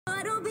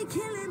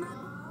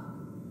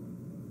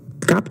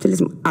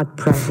Capitalism at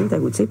present, I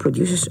would say,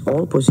 produces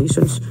all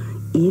positions,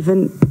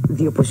 even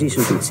the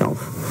opposition to itself.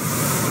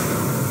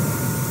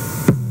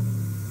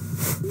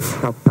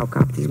 How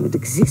capitalism would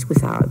exist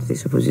without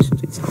this opposition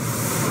to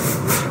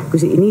itself?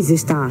 Because it needs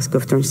this task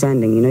of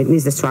transcending, it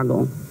needs the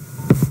struggle.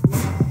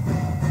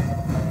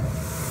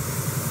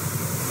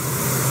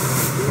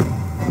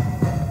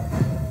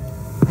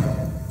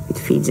 It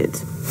feeds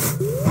it.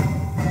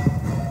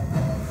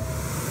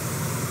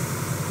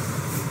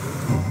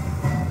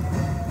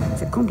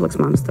 It's a complex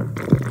monster.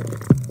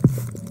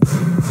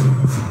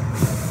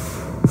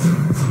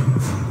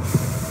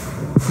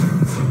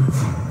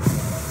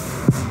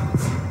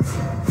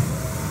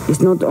 It's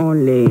not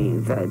only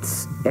that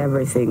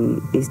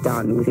everything is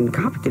done within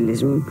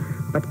capitalism,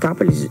 but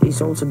capitalism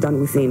is also done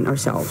within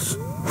ourselves.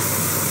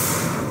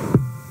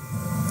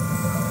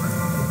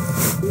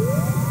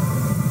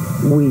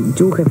 We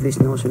do have this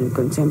notion in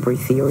contemporary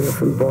theory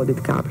of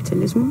embodied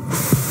capitalism.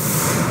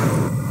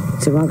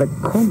 It's a rather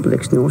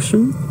complex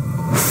notion.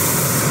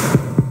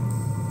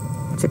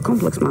 It's a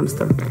complex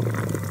monster.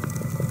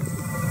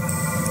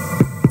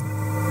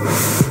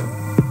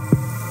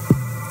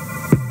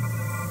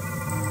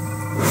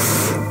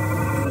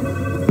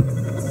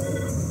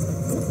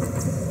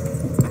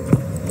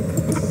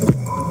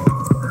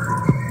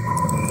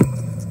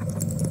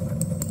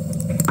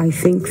 I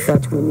think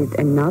that we need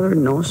another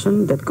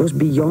notion that goes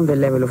beyond the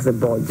level of the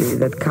body,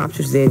 that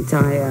captures the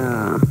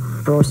entire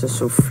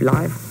process of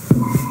life.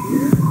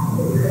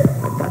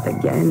 But that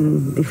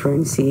again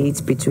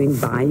differentiates between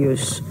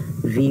bios,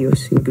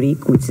 vios in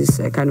Greek, which is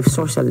a kind of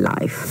social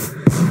life.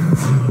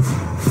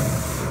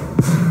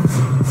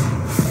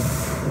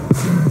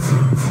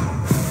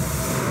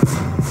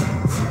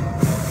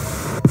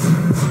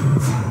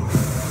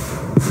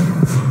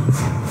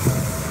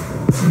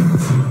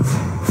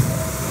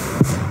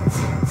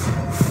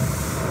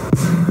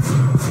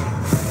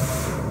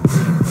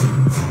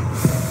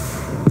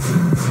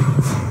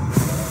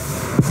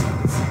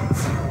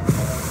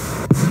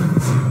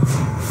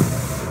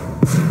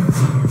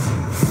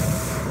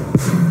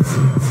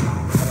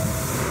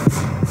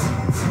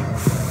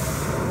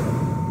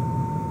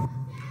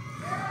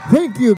 Thank you.